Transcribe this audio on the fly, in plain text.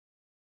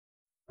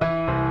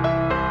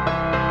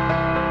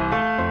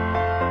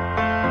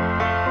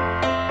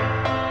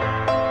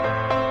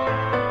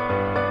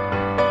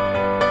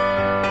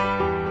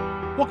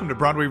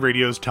Broadway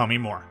Radio's Tell Me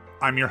More.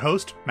 I'm your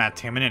host, Matt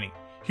Tamanini.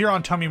 Here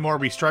on Tell Me More,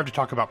 we strive to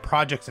talk about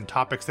projects and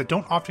topics that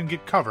don't often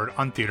get covered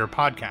on theater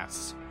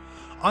podcasts.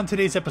 On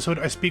today's episode,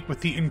 I speak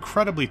with the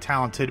incredibly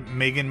talented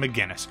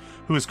McGinnis,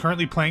 who is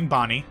currently playing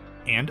Bonnie,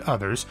 and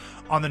others,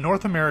 on the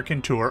North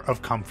American tour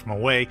of Come From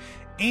Away,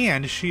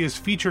 and she is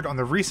featured on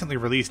the recently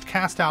released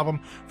cast album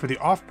for the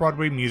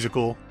off-Broadway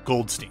musical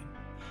Goldstein.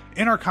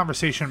 In our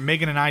conversation,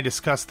 Megan and I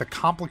discuss the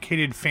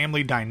complicated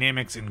family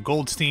dynamics in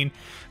Goldstein,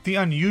 the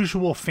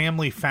unusual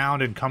family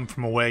found in Come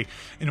From Away,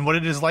 and what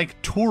it is like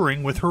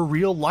touring with her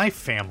real-life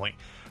family.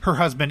 Her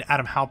husband,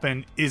 Adam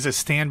Halpin, is a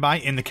standby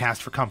in the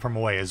cast for Come From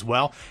Away as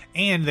well,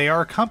 and they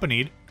are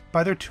accompanied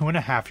by their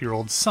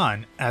 2.5-year-old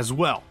son as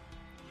well.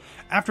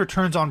 After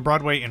turns on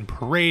Broadway in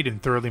Parade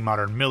and Thoroughly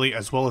Modern Millie,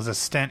 as well as a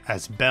stint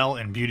as Belle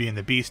in Beauty and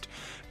the Beast,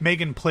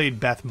 Megan played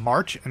Beth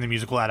March in the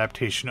musical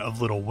adaptation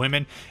of Little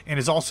Women, and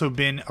has also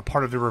been a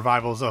part of the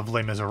revivals of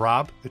Les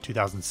Miserables, the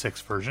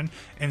 2006 version,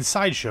 and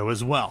Sideshow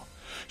as well.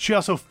 She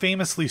also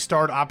famously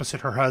starred opposite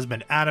her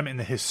husband Adam in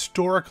the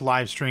historic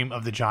live stream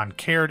of the John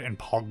Caird and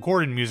Paul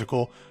Gordon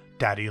musical,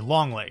 Daddy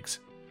Longlegs.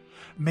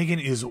 Megan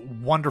is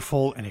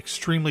wonderful and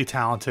extremely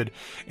talented,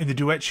 and the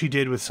duet she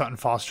did with Sutton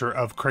Foster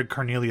of Craig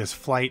Carnelia's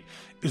Flight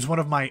is one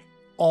of my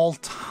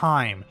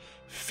all-time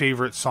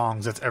favorite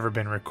songs that's ever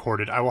been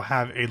recorded. I will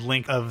have a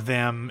link of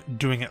them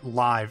doing it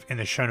live in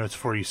the show notes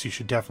for you, so you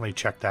should definitely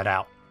check that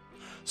out.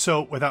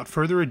 So, without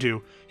further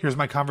ado, here's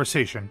my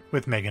conversation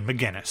with Megan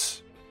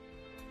McGinnis.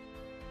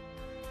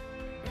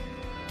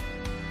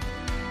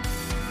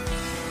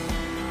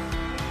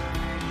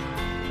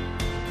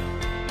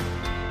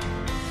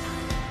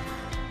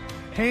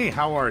 Hey,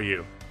 how are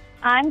you?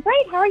 I'm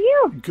great. How are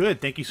you? Good.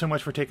 Thank you so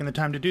much for taking the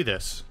time to do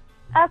this.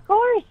 Of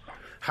course.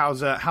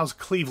 How's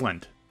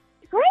Cleveland?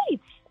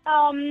 Great.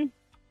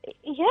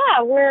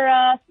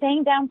 We're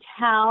staying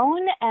downtown,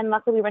 and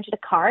luckily we rented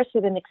a car, so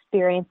we've been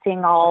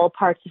experiencing all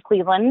parts of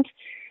Cleveland.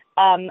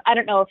 I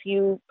don't know if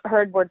you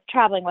heard we're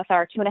traveling with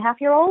our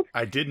 2.5-year-old.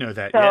 I did know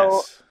that,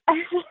 so,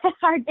 yes.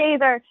 Our days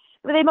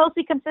they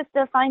mostly consist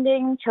of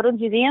finding children's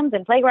museums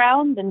and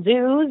playgrounds and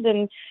zoos,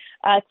 and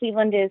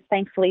Cleveland is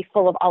thankfully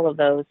full of all of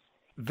those.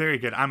 Very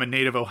good. I'm a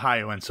native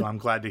Ohioan, so I'm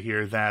glad to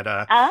hear that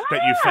that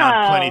you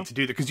found plenty to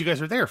do there, because you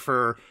guys are there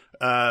for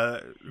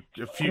a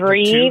few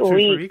 3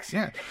 weeks.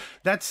 Yeah,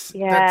 that's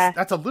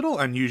a little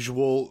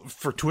unusual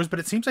for tours, but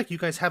it seems like you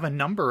guys have a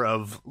number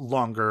of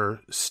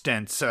longer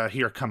stints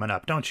here coming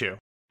up, don't you?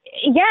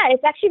 Yeah,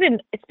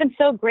 it's been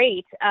so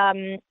great.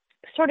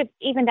 Sort of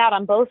evened out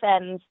on both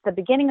ends. The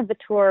beginning of the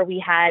tour,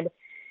 we had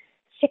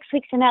 6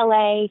 weeks in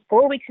LA,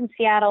 4 weeks in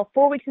Seattle,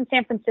 4 weeks in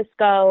San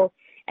Francisco,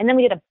 and then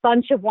we did a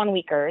bunch of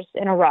one-weekers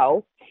in a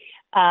row.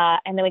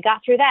 And then we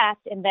got through that,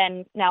 and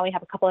then now we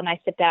have a couple of nice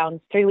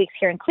sit-downs, 3 weeks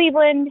here in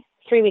Cleveland,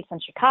 3 weeks in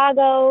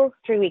Chicago,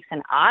 3 weeks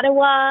in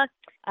Ottawa.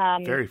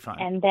 Very fun.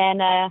 And then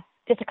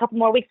just a couple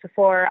more weeks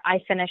before I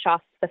finish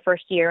off the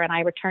first year and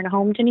I return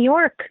home to New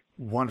York.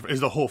 Wonderful.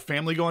 Is the whole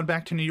family going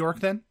back to New York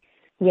then?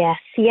 Yes.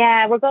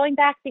 Yeah, we're going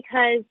back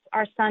because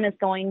our son is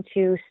going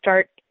to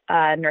start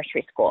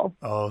nursery school.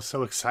 Oh,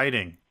 so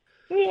exciting.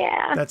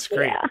 Yeah. That's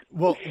great. Yeah.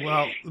 Well,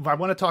 I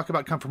want to talk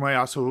about Come From Away. I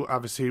also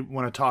obviously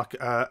want to talk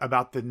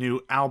about the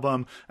new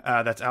album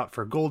that's out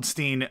for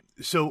Goldstein.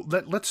 So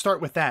let's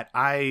start with that.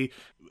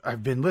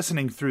 I've been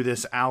listening through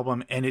this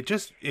album, and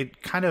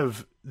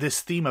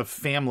this theme of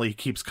family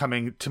keeps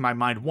coming to my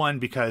mind. One,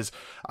 because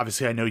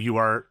obviously I know you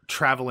are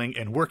traveling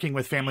and working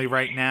with family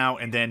right now.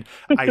 And then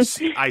I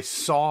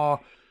saw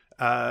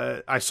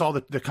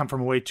the Come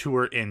From Away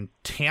tour in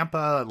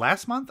Tampa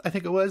last month, I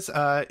think it was,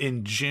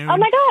 in June. Oh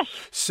my gosh.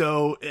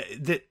 So,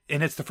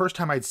 and it's the first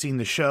time I'd seen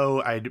the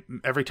show.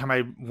 Every time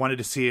I wanted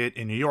to see it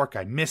in New York,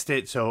 I missed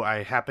it. So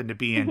I happened to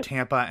be in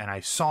Tampa and I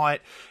saw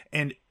it.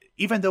 And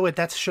even though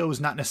that show is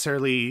not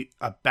necessarily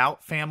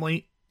about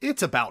family,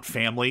 it's about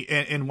family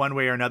in one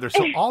way or another.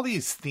 So all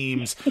these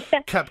themes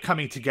kept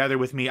coming together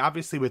with me,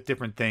 obviously with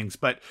different things.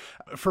 But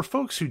for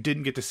folks who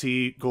didn't get to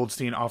see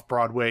Goldstein off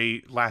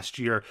Broadway last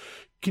year,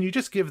 can you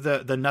just give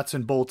the nuts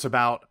and bolts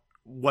about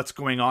what's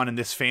going on in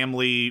this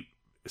family?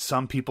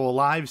 Some people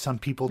alive, some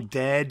people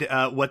dead.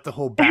 What the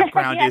whole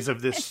background is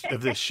of this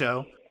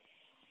show?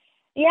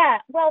 Yeah,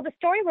 well, the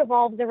story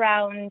revolves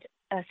around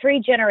 3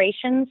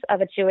 generations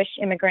of a Jewish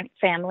immigrant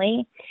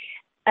family.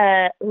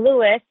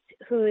 Louis,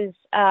 who's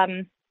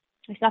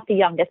he's not the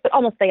youngest, but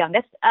almost the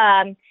youngest,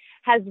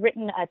 has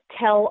written a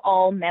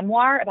tell-all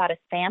memoir about his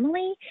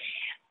family.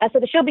 So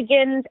the show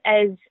begins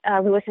as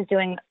Louis is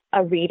doing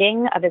a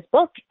reading of his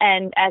book,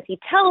 and as he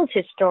tells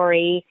his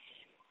story,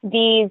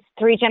 these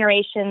 3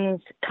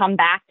 generations come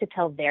back to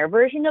tell their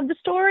version of the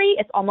story.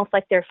 It's almost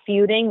like they're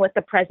feuding with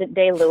the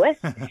present-day Louis.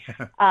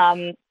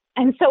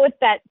 And so it's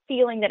that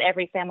feeling that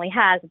every family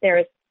has. There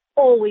is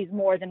always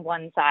more than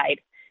one side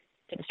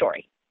to the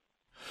story.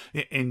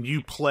 And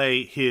you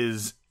play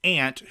his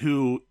aunt,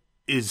 who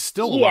is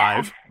still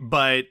alive,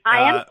 but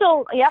I am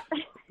still, yep.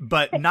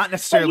 But not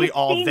necessarily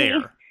all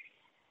there.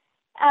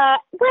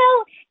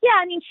 Well, yeah,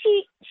 I mean,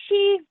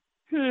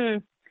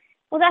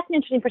 Well, that's an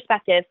interesting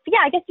perspective. Yeah,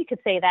 I guess you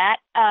could say that.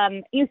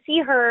 You see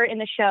her in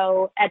the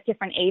show at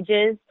different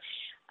ages.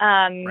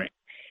 Right.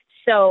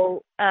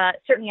 So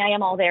certainly I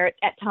am all there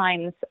at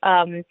times.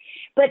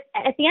 But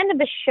at the end of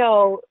the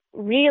show,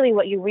 really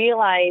what you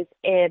realize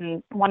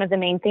in one of the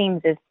main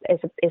themes is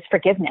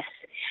forgiveness.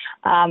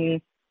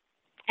 And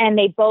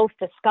they both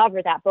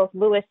discover that, both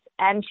Lewis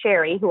and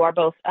Sherry, who are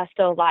both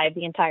still alive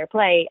the entire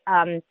play,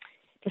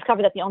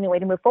 discover that the only way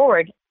to move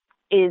forward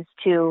is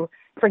to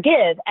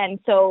forgive. And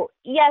so,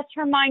 yes,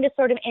 her mind is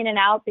sort of in and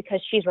out because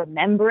she's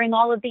remembering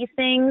all of these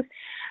things,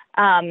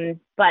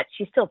 but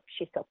she's still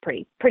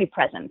pretty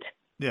present.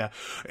 Yeah.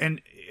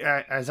 And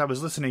as I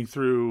was listening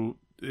through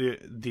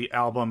the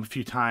album a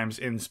few times,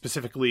 and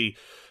specifically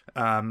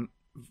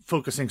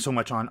focusing so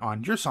much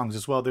on your songs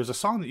as well, there's a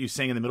song that you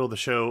sing in the middle of the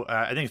show.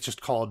 I think it's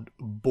just called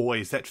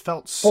Boys, that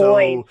felt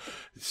so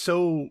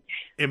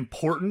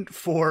important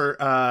for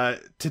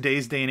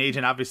today's day and age.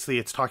 And obviously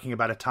it's talking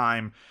about a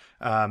time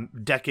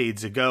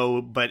decades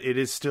ago, but it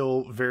is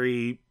still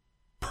very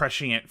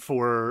prescient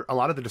for a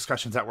lot of the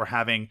discussions that we're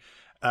having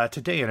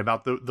today, and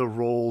about the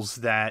roles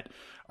that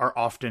are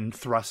often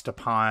thrust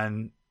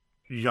upon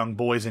young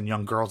boys and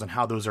young girls, and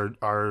how those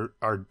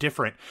are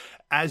different.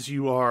 As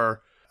you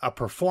are a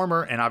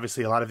performer, and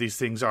obviously a lot of these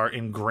things are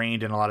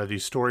ingrained in a lot of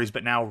these stories,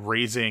 but now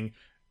raising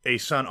a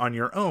son on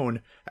your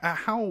own,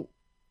 how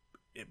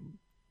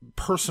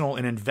personal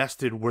and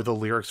invested were the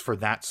lyrics for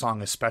that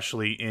song,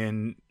 especially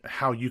in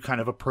how you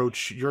kind of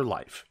approach your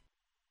life?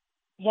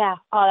 Yeah.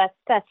 Oh,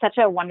 that's such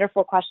a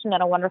wonderful question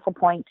and a wonderful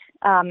point.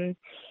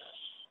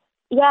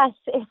 Yes,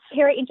 it's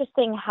very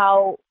interesting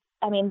how,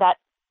 that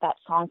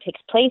song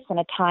takes place in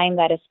a time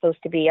that is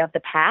supposed to be of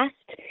the past,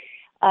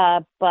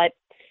 but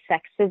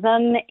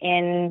sexism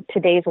in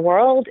today's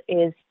world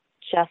is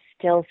just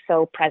still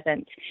so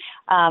present.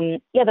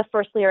 The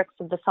first lyrics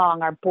of the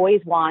song are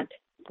 "Boys want,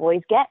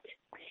 boys get,"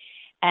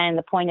 and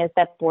the point is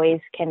that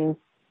boys can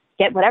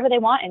get whatever they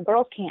want and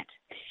girls can't.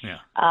 Yeah.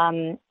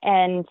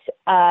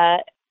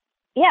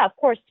 Of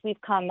course,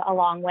 we've come a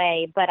long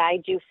way, but I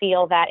do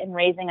feel that in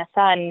raising a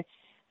son,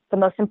 the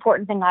most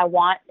important thing I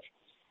want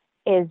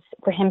is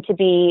for him to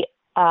be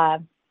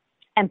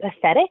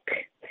empathetic.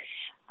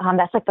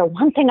 That's like the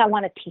one thing I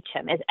want to teach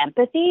him is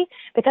empathy,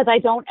 because I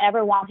don't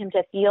ever want him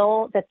to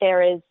feel that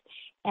there is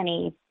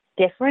any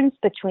difference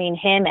between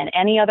him and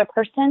any other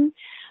person.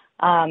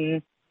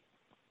 And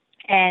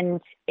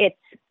it's,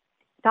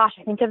 gosh,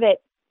 I think of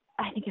it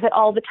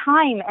all the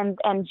time,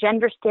 and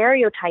gender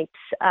stereotypes.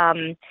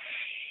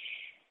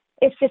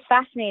 It's just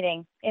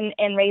fascinating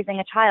in raising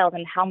a child,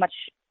 and how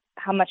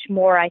much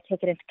more I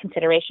take it into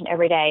consideration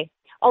every day.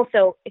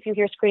 Also, if you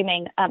hear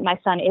screaming, my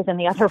son is in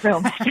the other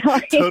room. So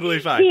Totally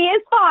fine. He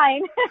is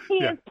fine. He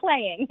is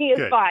playing. He is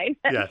Good. fine.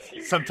 Yes.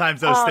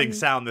 Sometimes those things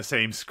sound the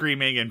same.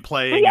 Screaming and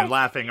playing and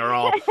laughing are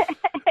all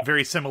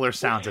very similar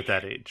sounds at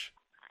that age.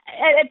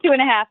 At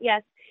 2.5,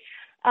 yes.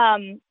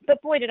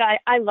 But boy, did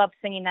I love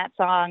singing that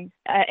song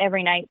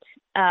every night.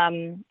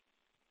 And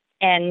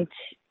it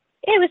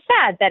was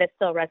sad that it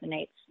still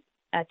resonates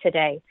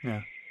today.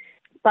 Yeah.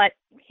 But,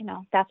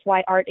 that's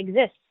why art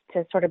exists,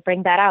 to sort of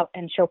bring that out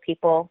and show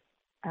people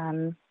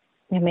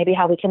maybe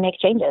how we can make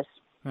changes.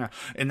 Yeah.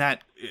 And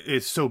that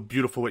is so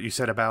beautiful what you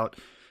said about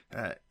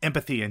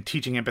empathy and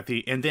teaching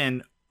empathy, and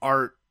then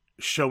art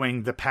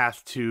showing the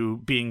path to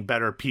being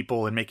better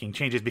people and making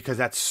changes, because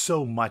that's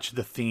so much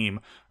the theme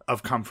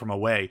of Come From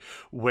Away,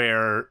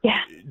 where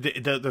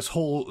this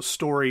whole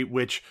story,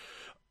 which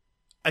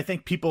I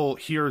think people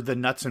hear the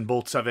nuts and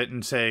bolts of it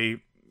and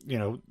say,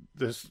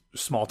 this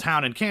small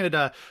town in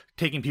Canada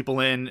taking people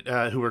in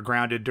who were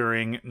grounded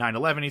during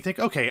 9/11. You think,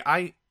 okay,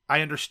 I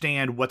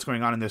understand what's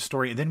going on in this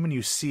story. And then when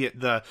you see it,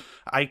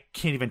 I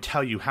can't even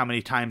tell you how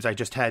many times I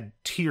just had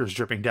tears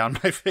dripping down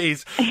my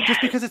face,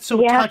 just because it's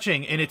so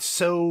touching, and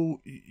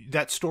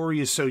that story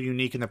is so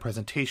unique, and the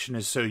presentation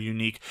is so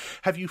unique.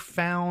 Have you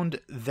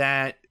found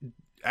that,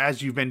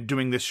 as you've been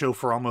doing this show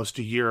for almost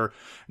a year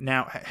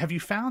now, have you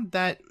found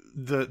that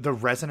the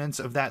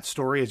resonance of that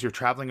story as you're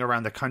traveling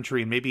around the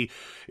country, and maybe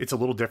it's a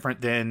little different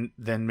than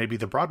maybe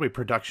the Broadway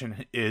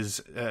production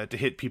is to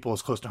hit people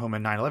as close to home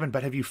in 9/11,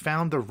 but have you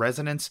found the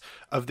resonance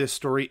of this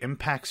story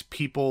impacts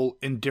people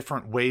in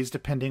different ways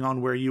depending on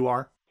where you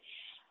are?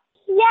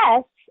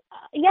 Yes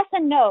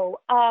and no.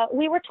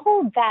 We were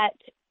told that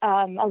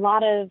a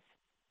lot of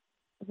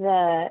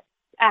the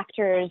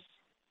actors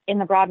in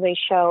the Broadway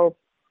show,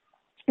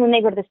 when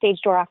they go to the stage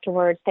door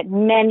afterwards, that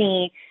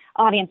many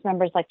audience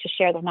members like to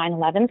share their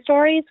 9/11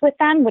 stories with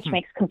them, which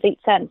makes complete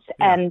sense.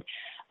 Yeah. And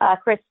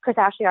Chris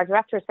Ashley, our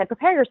director, said,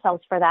 prepare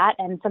yourselves for that.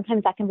 And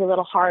sometimes that can be a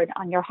little hard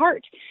on your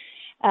heart.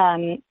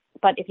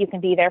 But if you can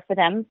be there for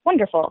them,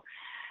 wonderful.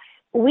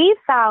 We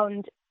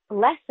found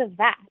less of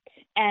that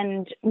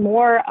and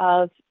more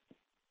of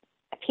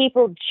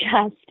people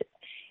just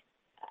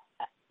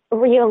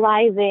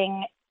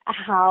realizing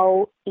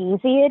how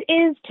easy it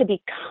is to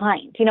be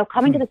kind.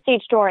 Coming to the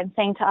stage door and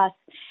saying to us,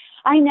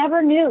 I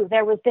never knew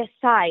there was this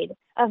side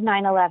of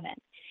 9/11.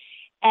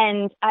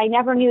 And I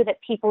never knew that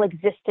people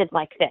existed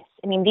like this.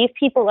 These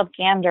people of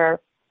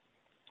Gander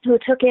who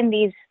took in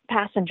these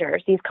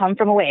passengers, these come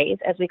from aways,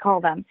 as we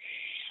call them,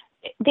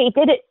 they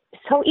did it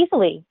so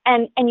easily.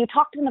 And you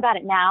talk to them about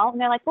it now, and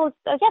they're like, well,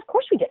 yeah, of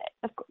course we did it.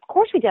 Of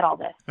course we did all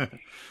this.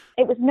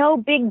 It was no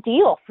big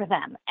deal for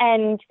them.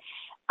 And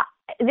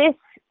this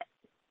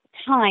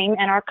time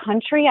in our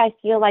country, I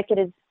feel like it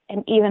is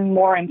an even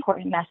more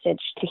important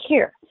message to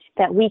hear,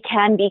 that we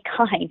can be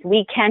kind,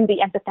 we can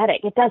be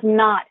empathetic. It does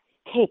not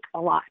take a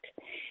lot.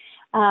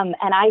 And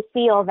I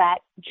feel that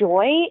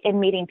joy in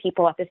meeting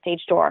people at the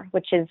stage door,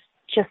 which is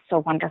just so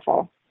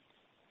wonderful.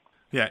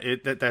 Yeah,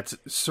 that's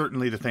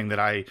certainly the thing that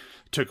I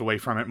took away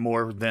from it,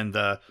 more than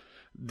the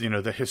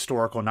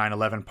historical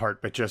 9/11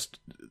 part, but just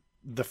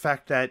the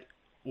fact that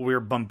we're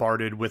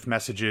bombarded with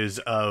messages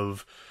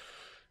of,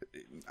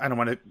 I don't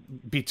want to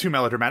be too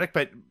melodramatic,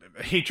 but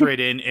hatred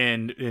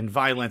and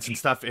violence and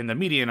stuff in the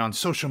media and on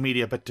social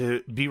media, but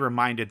to be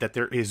reminded that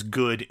there is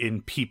good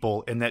in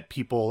people, and that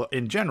people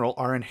in general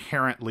are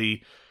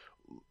inherently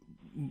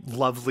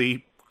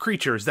lovely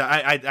creatures.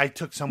 That I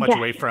took so much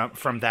away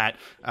from that,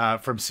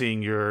 from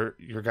seeing your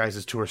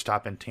guys' tour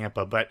stop in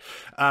Tampa. But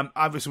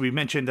obviously we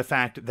mentioned the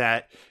fact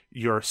that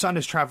your son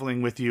is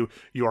traveling with you.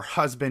 Your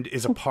husband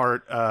is a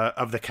part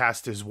of the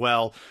cast as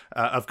well,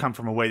 of Come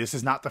From Away. This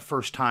is not the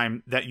first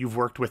time that you've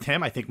worked with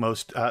him. I think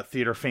most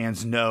theater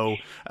fans know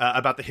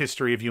about the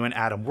history of you and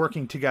Adam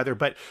working together.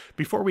 But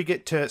before we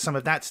get to some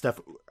of that stuff,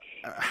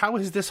 how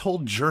has this whole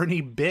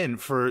journey been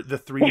for the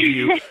three of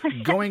you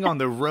going on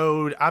the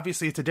road?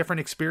 Obviously, it's a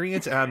different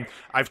experience.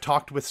 I've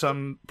talked with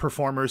some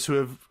performers who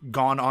have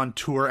gone on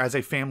tour as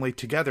a family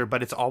together,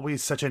 but it's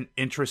always such an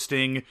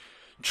interesting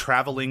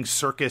traveling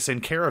circus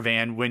and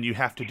caravan when you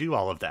have to do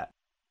all of that.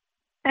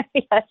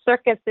 Yeah,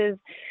 circus is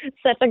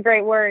such a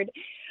great word.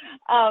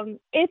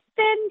 It's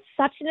been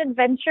such an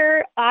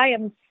adventure. I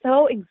am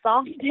so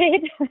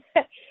exhausted.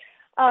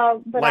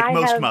 But like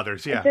most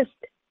mothers, yeah.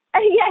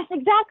 Yes,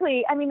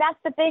 exactly. I mean, that's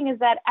the thing, is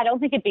that I don't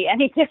think it'd be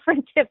any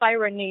different if I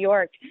were in New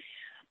York.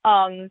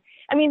 I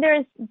mean,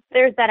 there's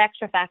that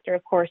extra factor,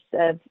 of course,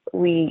 of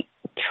we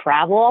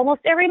travel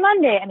almost every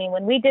Monday. I mean,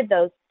 when we did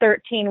those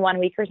 13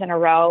 one-weekers in a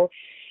row,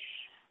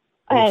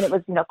 and it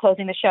was,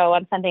 closing the show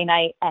on Sunday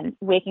night and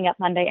waking up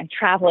Monday and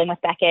traveling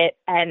with Beckett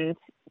and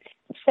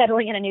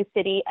settling in a new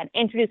city and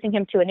introducing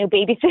him to a new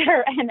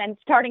babysitter and then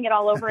starting it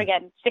all over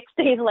again 6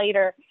 days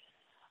later.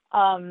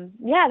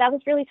 Yeah, that was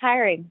really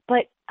tiring.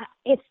 But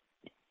it's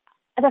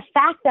the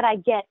fact that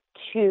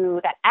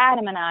that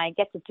Adam and I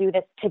get to do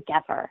this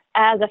together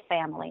as a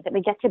family, that we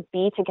get to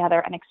be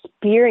together and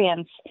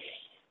experience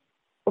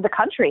the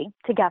country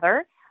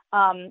together.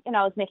 I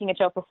was making a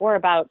joke before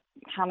about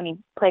how many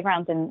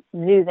playgrounds and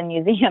zoos and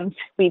museums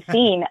we've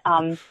seen,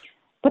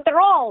 but they're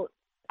all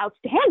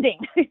outstanding.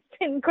 It's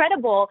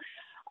incredible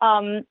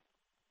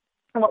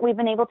what we've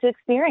been able to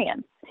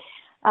experience.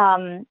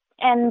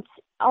 And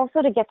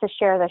also to get to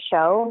share the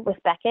show with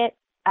Beckett.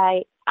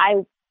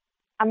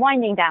 I'm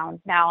winding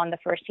down now on the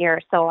first year,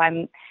 so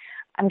I'm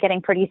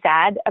getting pretty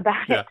sad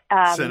about it.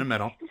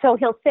 Sentimental. So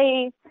he'll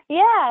say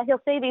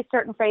these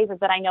certain phrases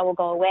that I know will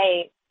go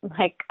away,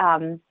 like,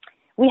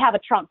 we have a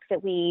trunk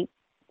that we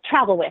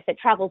travel with. It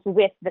travels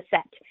with the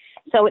set.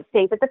 So it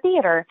stays at the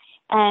theater.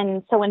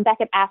 And so when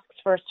Beckett asks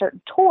for a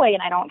certain toy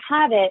and I don't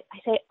have it, I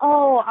say,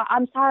 oh,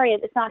 I'm sorry,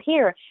 it's not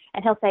here.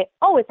 And he'll say,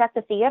 oh, it's at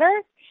the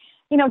theater?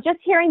 Just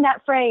hearing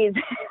that phrase,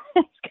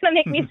 it's going to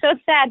make me so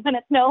sad when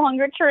it's no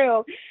longer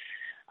true.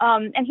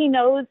 And he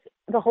knows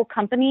the whole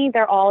company.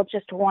 They're all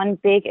just one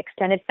big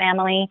extended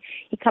family.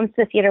 He comes to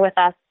the theater with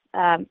us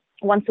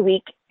once a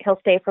week. He'll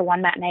stay for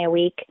one matinee a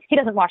week. He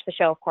doesn't watch the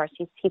show, of course.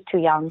 He's too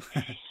young.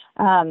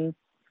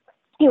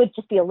 He would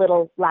just be a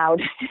little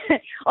loud.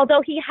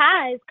 Although he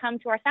has come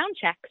to our sound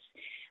checks,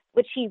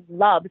 which he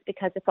loves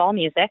because it's all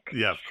music.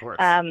 Yeah, of course.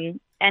 And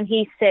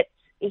he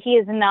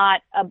is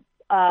not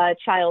a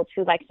child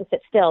who likes to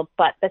sit still,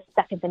 but the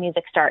second the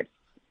music starts,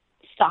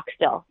 stock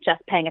still,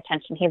 just paying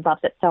attention. He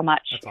loves it so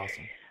much. That's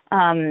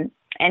awesome.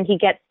 And he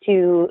gets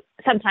to,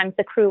 sometimes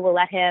the crew will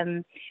let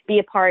him be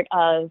a part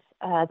of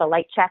the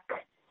light check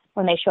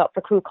when they show up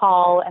for crew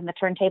call and the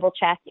turntable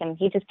check. And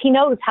he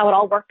knows how it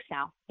all works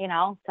now.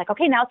 It's like,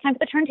 okay, now it's time for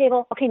the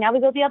turntable. Okay, now we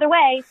go the other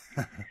way.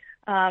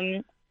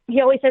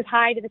 He always says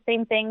hi to the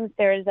same things.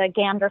 There's a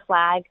gander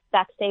flag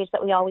backstage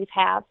that we always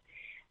have.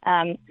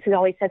 So he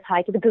always says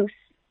hi to the goose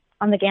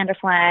on the gander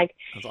flag.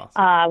 That's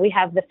awesome. We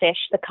have the fish,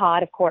 the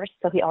cod, of course.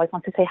 So he always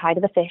wants to say hi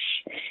to the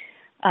fish.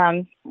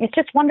 It's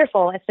just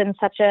wonderful. It's been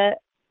such a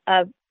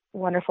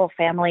wonderful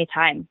family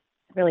time.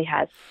 It really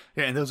has.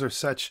 Yeah, and those are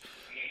such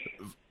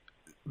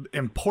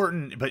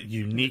important but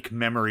unique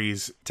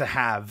memories to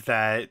have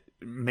that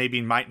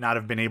maybe might not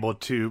have been able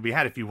to be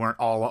had if you weren't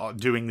all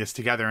doing this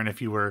together, and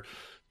if you were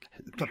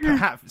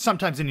perhaps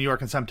sometimes in New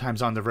York and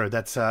sometimes on the road.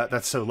 That's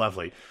so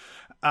lovely.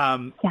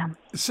 Yeah.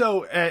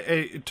 So,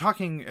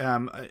 talking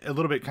a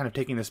little bit, kind of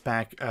taking this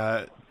back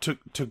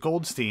to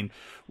Goldstein,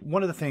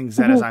 one of the things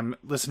that as I'm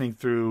listening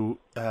through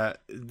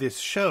this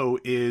show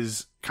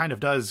is kind of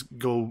does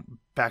go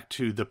back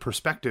to the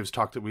perspectives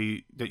talk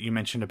that you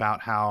mentioned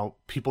about how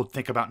people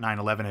think about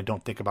 9/11 and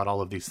don't think about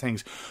all of these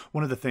things.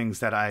 One of the things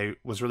that I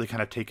was really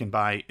kind of taken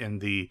by in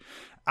the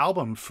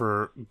album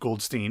for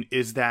Goldstein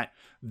is that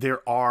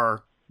there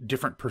are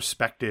different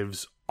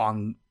perspectives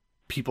on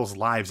people's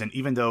lives, and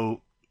even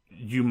though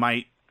you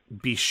might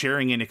be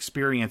sharing an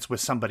experience with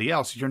somebody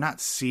else, you're not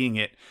seeing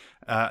it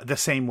the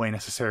same way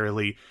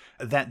necessarily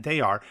that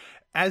they are.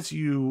 As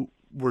you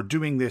were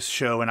doing this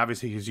show, and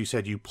obviously, as you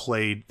said, you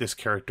played this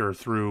character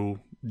through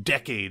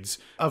decades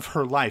of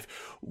her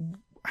life,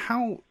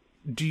 how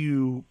do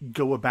you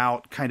go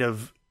about kind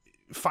of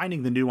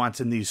finding the nuance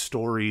in these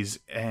stories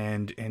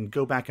and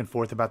go back and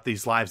forth about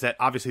these lives that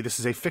obviously this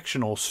is a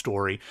fictional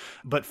story,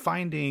 but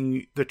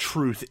finding the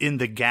truth in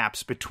the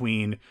gaps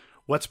between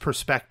what's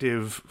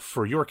perspective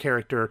for your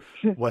character,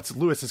 what's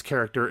Lewis's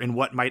character, and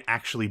what might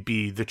actually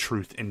be the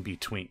truth in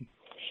between?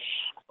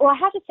 Well, I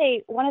have to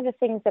say, one of the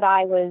things that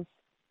I was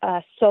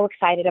so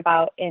excited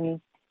about in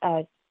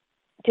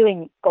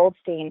doing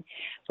Goldstein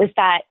was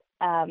that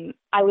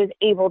I was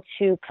able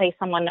to play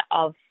someone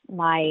of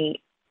my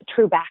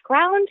true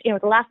background. You know,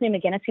 with the last name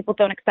McGinnis, people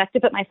don't expect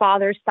it, but my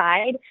father's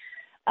side,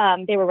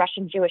 they were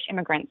Russian Jewish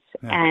immigrants.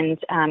 Yeah.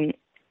 And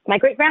my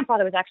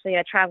great-grandfather was actually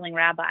a traveling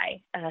rabbi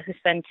who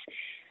spent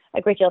a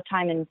great deal of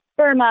time in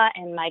Burma,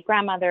 and my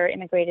grandmother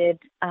immigrated,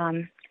 I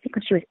think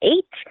when she was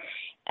 8,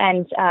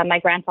 and my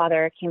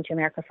grandfather came to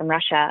America from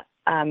Russia.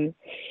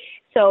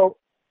 So,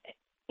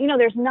 you know,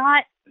 there's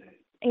not,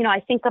 you know, I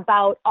think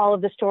about all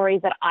of the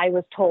stories that I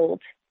was told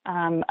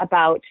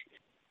about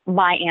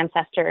my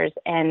ancestors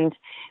and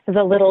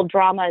the little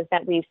dramas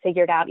that we've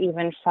figured out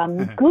even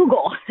from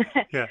Google,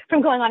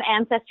 from going on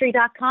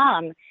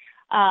Ancestry.com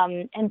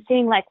and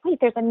seeing like, wait,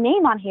 there's a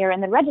name on here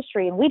in the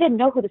registry and we didn't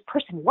know who this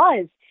person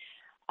was,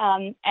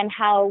 and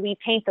how we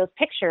paint those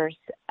pictures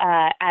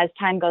as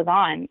time goes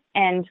on.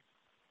 And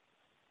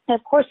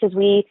of course, as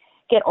we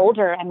get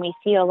older and we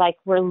feel like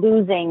we're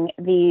losing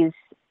these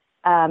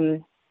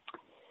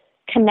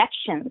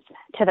connections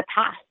to the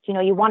past, you know,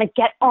 you want to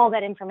get all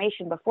that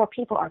information before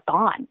people are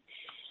gone.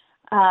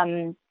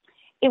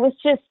 It was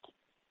just,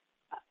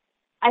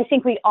 I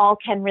think we all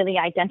can really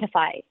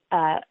identify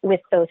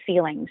with those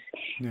feelings.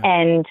 Yeah.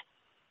 And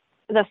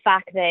the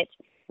fact that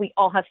we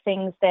all have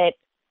things that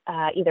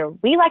either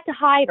we like to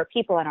hide or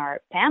people in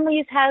our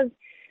families have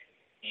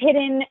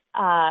hidden,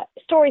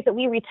 stories that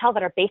we retell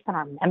that are based on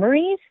our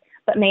memories,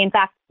 but may in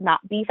fact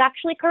not be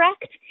factually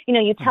correct. You know,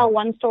 you tell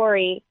one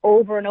story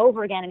over and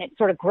over again and it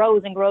sort of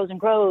grows and grows and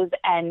grows,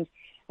 and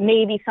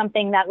maybe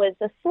something that was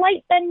a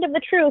slight bend of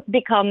the truth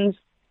becomes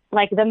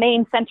like the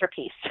main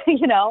centerpiece,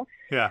 you know?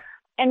 Yeah.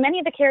 And many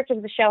of the characters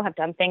of the show have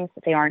done things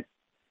that they aren't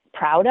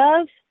proud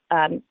of.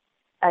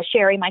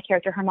 Sherry, my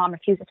character, her mom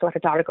refuses to let her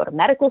daughter go to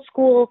medical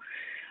school.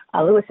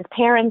 Lewis's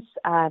parents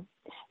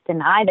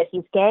deny that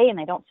he's gay and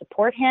they don't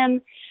support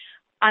him.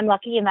 I'm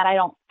lucky in that I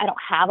don't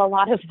have a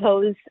lot of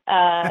those,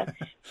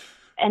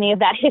 any of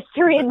that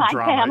history in my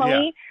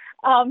family.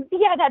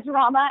 Yeah. That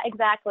drama,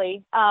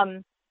 exactly.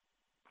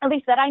 At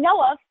least that I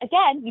know of.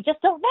 Again, you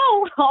just don't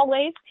know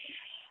always.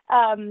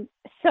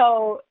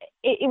 So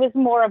it was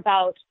more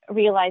about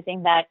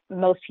realizing that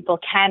most people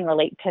can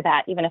relate to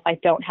that, even if I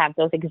don't have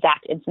those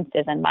exact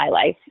instances in my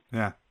life.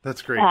 Yeah,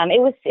 that's great.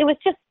 It was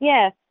just,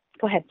 yeah.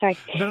 Go ahead. Sorry.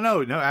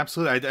 No,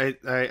 absolutely.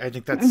 I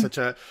think that's such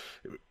a,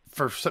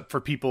 for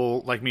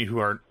people like me who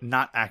are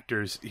not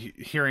actors,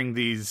 hearing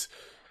these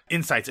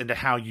insights into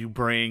how you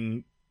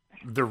bring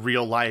the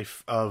real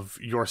life of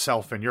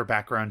yourself and your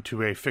background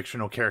to a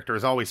fictional character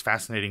is always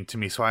fascinating to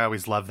me. So I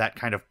always love that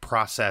kind of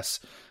process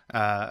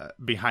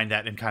behind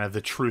that and kind of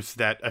the truth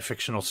that a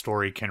fictional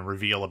story can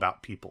reveal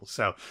about people.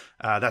 So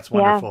that's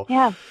wonderful.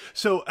 Yeah.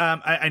 So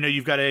I know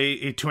you've got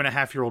a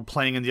 2.5-year-old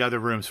playing in the other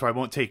room, so I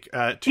won't take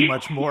too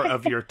much more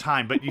of your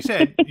time. But you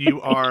said you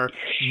are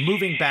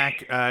moving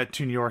back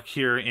to New York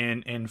here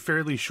in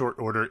fairly short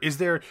order. Is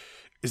there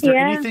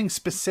anything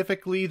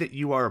specifically that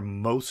you are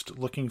most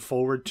looking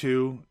forward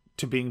to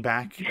being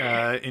back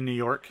in New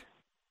York?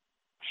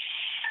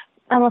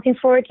 I'm looking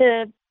forward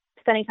to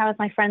spending time with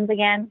my friends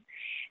again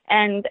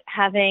and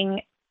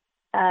having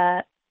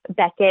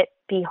Beckett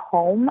be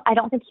home. I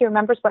don't think he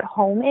remembers what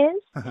home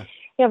is.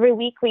 Every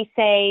week we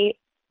say,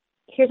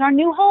 here's our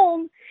new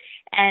home.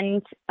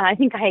 And I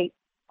think I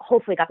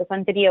hopefully got this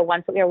on video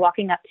once, that we were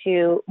walking up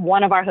to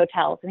one of our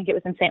hotels. I think it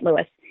was in St.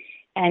 Louis.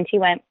 And he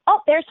went, oh,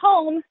 there's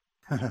home.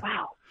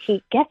 Wow,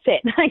 he gets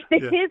it. Like,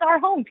 this is our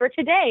home for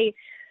today.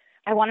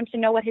 I want him to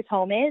know what his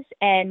home is.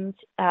 And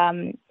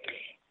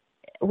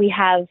we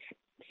have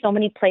so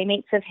many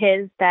playmates of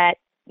his that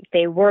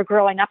they were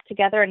growing up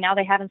together and now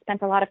they haven't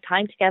spent a lot of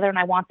time together. And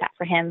I want that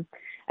for him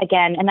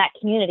again. And that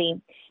community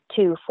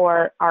too,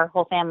 for our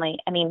whole family.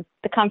 I mean,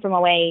 the Come From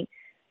Away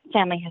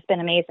family has been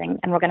amazing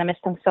and we're going to miss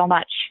them so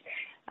much.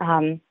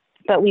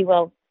 But we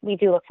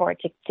do look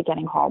forward to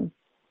getting home.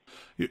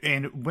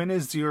 And when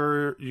is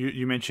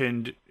you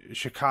mentioned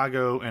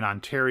Chicago and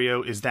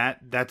Ontario?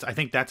 I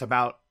think that's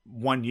about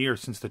 1 year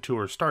since the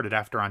tour started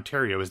after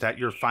Ontario. Is that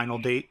your final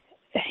date?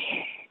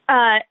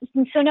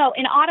 So no,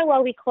 in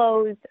Ottawa we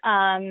close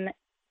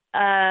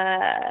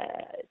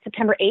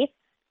September 8th.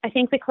 I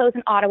think we close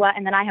in Ottawa,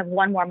 and then I have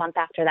one more month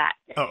after that.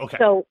 Oh, okay.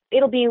 So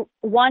it'll be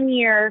 1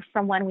 year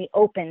from when we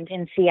opened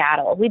in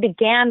Seattle. We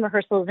began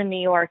rehearsals in New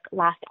York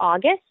last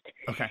August.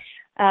 Okay.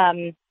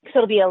 So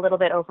it'll be a little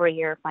bit over a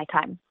year of my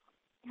time.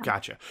 Yeah.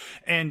 Gotcha.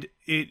 And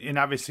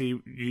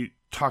obviously you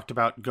talked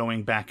about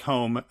going back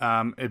home.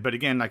 But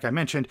again, like I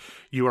mentioned,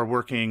 you are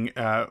working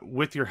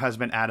with your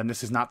husband, Adam.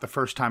 This is not the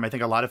first time. I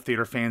think a lot of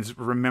theater fans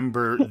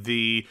remember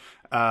the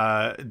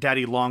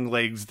Daddy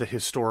Longlegs, the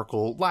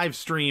historical live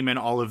stream, and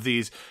all of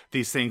these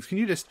things. Can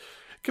you just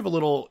give a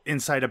little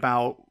insight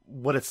about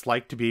what it's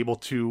like to be able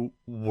to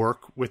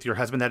work with your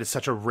husband? That is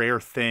such a rare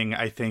thing,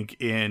 I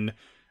think, in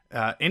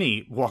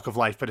any walk of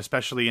life, but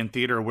especially in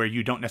theater, where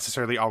you don't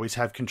necessarily always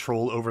have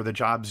control over the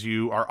jobs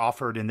you are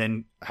offered and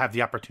then have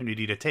the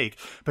opportunity to take.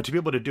 But to be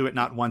able to do it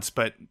not once,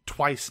 but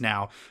twice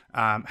now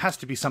has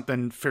to be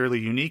something fairly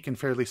unique and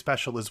fairly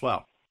special as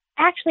well.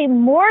 Actually,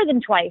 more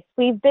than twice.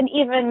 We've been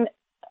even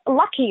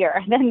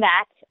luckier than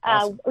that.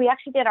 Awesome. We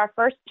actually did our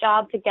first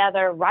job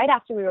together right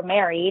after we were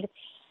married.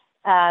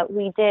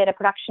 We did a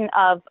production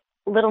of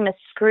Little Miss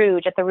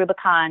Scrooge at the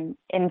Rubicon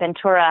in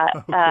Ventura,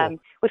 cool.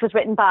 Which was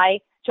written by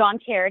John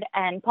Caird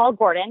and Paul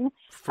Gordon,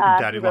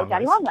 from Daddy who wrote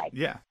Daddy Longlegs.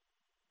 Yeah.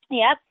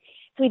 Yep.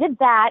 So we did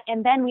that,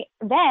 and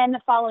then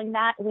following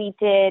that, we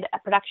did a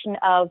production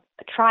of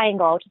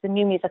Triangle, which is a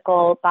new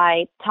musical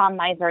by Tom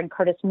Miser and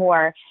Curtis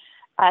Moore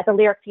at the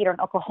Lyric Theater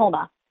in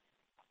Oklahoma.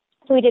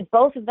 So we did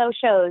both of those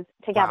shows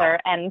together,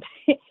 wow. And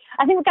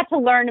I think we got to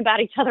learn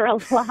about each other a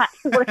lot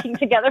working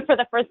together for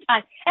the first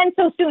time, and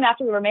so soon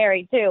after we were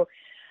married too.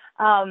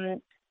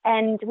 And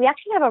we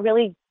actually have a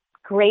really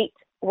great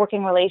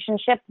working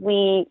relationship.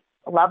 We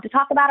love to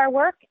talk about our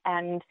work,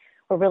 and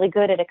we're really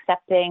good at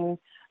accepting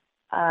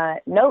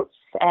notes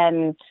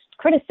and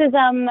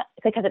criticism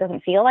because it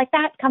doesn't feel like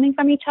that coming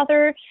from each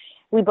other.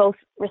 We both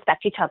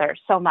respect each other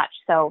so much.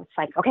 So it's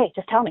like, okay,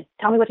 just tell me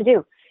what to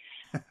do.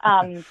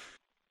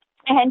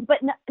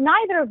 But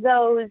neither of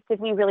those did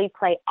we really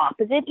play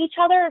opposite each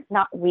other,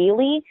 not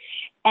really.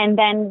 And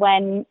then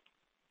when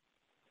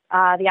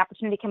the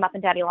opportunity came up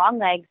in Daddy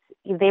Longlegs,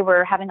 they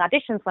were having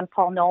auditions when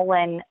Paul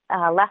Nolan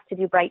left to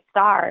do Bright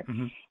Star.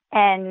 Mm-hmm.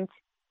 And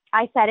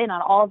I sat in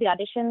on all of the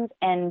auditions,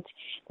 and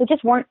they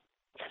just weren't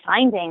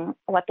finding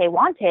what they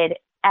wanted.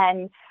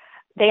 And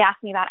they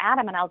asked me about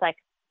Adam, and I was like,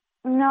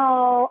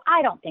 no,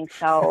 I don't think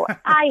so.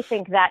 I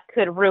think that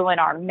could ruin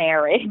our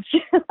marriage.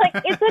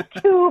 Like, it's a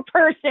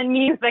 2-person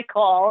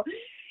musical.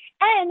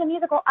 And a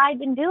musical I'd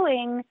been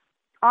doing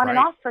on and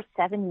off for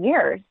 7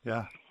 years.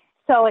 Yeah.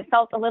 So it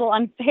felt a little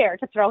unfair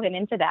to throw him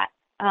into that.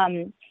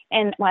 And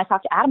when I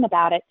talked to Adam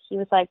about it, he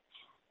was like,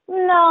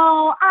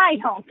 no, I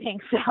don't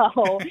think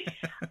so.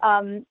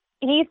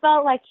 He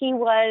felt like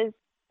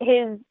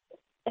his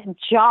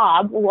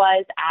job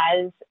was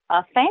as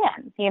a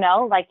fan,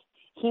 like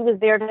he was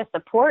there to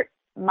support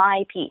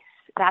my piece.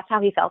 That's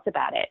how he felt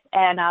about it.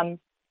 And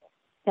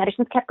the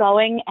auditions kept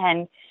going,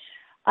 and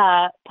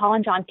Paul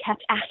and John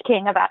kept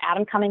asking about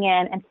Adam coming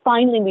in, and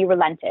finally we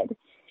relented.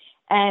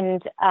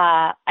 And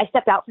I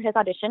stepped out for his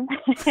audition.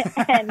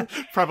 And,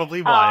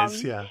 probably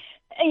wise, yeah.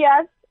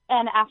 Yes.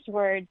 And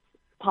afterwards,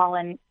 Paul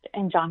and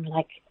John were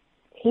like,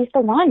 he's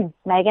the one,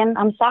 Megan.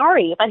 I'm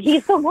sorry, but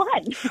he's the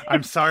one.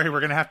 I'm sorry. We're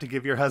going to have to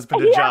give your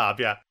husband a job.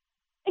 Yeah.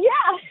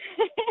 Yeah.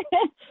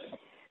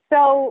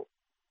 So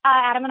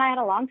Adam and I had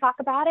a long talk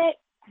about it.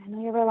 And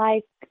we were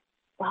like,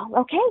 well,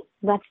 okay,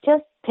 let's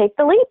just take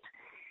the leap.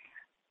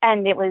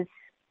 And it was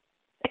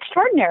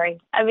extraordinary.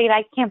 I mean,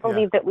 I can't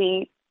believe that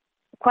we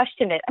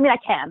questioned it. I mean, I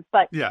can,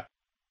 but yeah,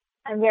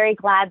 I'm very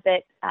glad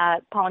that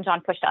Paul and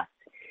John pushed us.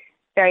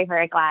 Very,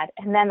 very glad.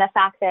 And then the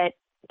fact that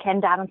Ken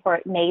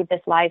Davenport made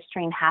this live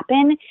stream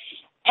happen,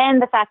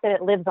 and the fact that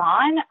it lives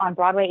on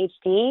Broadway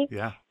HD,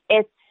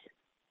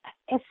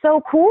 it's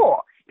so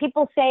cool.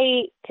 People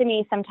say to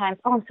me sometimes,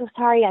 oh, I'm so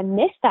sorry I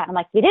missed that. I'm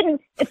like, you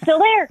didn't. It's still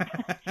there.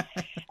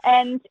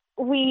 And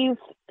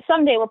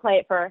someday we'll play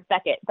it for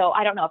Beckett, though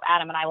I don't know if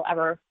Adam and I will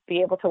ever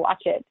be able to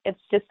watch it. It's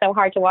just so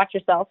hard to watch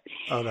yourself.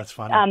 Oh, that's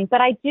funny. But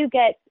I do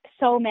get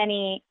so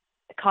many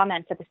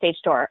comments at the stage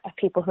door of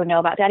people who know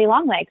about Daddy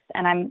Longlegs,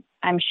 and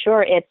I'm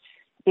sure it's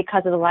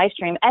because of the live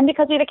stream and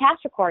because we have a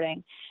cast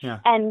recording. Yeah.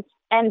 And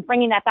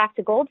bringing that back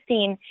to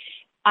Goldstein,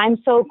 I'm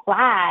so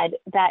glad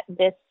that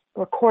this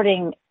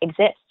recording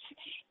exists.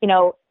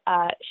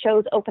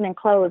 Shows open and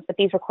close, but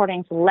these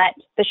recordings let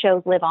the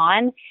shows live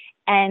on.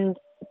 And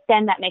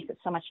then that makes it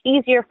so much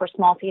easier for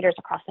small theaters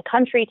across the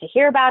country to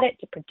hear about it,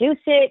 to produce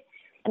it.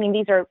 I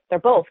mean, they're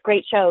both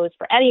great shows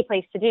for any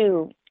place to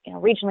do,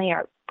 regionally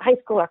or high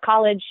school or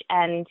college.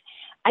 And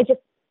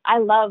I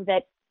love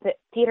that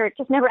theater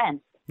just never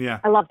ends. Yeah.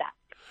 I love that.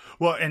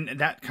 Well, and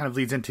that kind of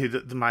leads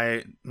into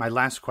my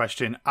last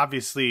question.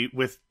 Obviously,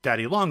 with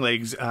Daddy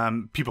Longlegs,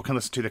 people can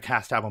listen to the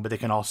cast album, but they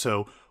can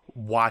also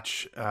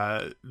watch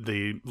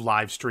the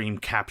live stream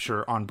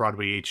capture on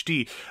Broadway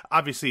HD.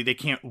 Obviously, they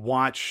can't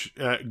watch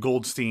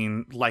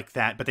Goldstein like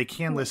that, but they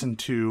can listen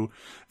to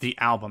the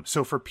album.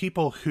 So for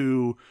people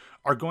who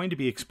are going to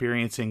be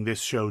experiencing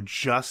this show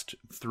just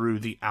through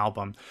the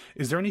album,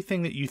 is there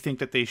anything that you think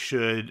that they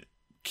should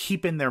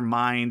keep in their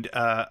mind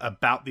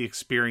about the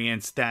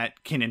experience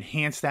that can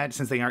enhance that,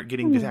 since they aren't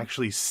getting to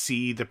actually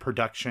see the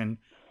production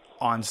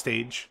on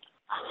stage?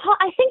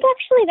 I think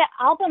actually the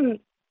album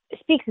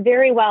speaks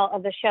very well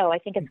of the show. I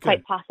think it's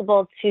quite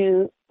possible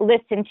to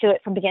listen to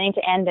it from beginning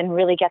to end and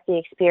really get the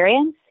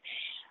experience.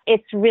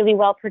 It's really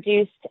well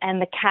produced,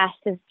 and the cast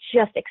is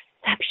just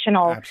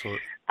exceptional.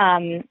 Absolutely.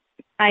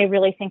 I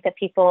really think that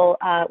people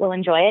will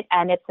enjoy it,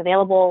 and it's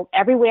available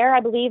everywhere,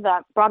 I believe,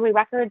 Broadway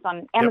Records,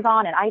 on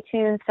Amazon and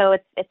iTunes, so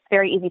it's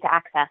very easy to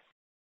access.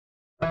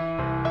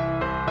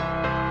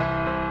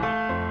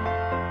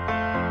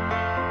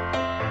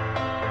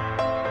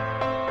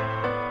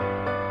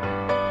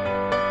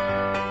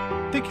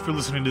 Thank you for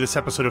listening to this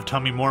episode of Tell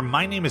Me More.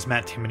 My name is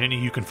Matt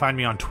Tamanini. You can find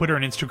me on Twitter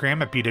and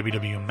Instagram at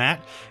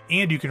BWWMatt,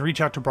 and you can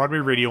reach out to Broadway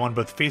Radio on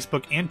both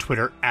Facebook and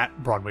Twitter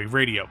at Broadway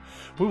Radio.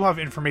 We will have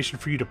information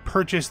for you to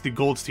purchase the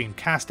Goldstein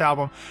cast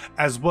album,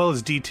 as well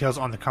as details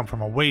on the Come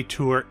From Away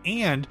tour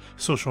and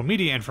social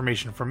media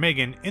information for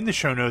Megan in the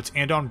show notes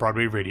and on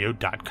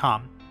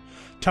BroadwayRadio.com.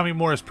 Tell Me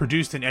More is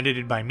produced and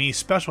edited by me.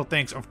 Special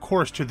thanks, of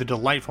course, to the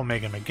delightful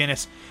Megan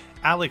McGinnis,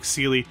 Alex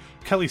Seeley,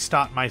 Kelly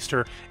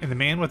Stottmeister, and the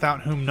man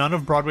without whom none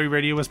of Broadway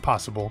Radio is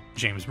possible,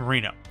 James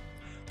Marino.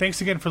 Thanks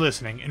again for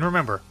listening, and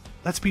remember,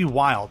 let's be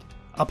wild,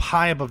 up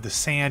high above the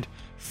sand,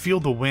 feel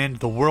the wind,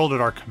 the world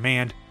at our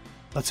command.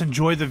 Let's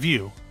enjoy the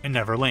view and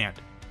never land.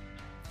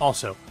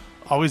 Also,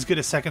 always get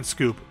a second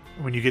scoop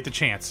when you get the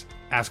chance.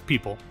 Ask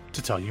people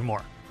to tell you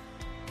more.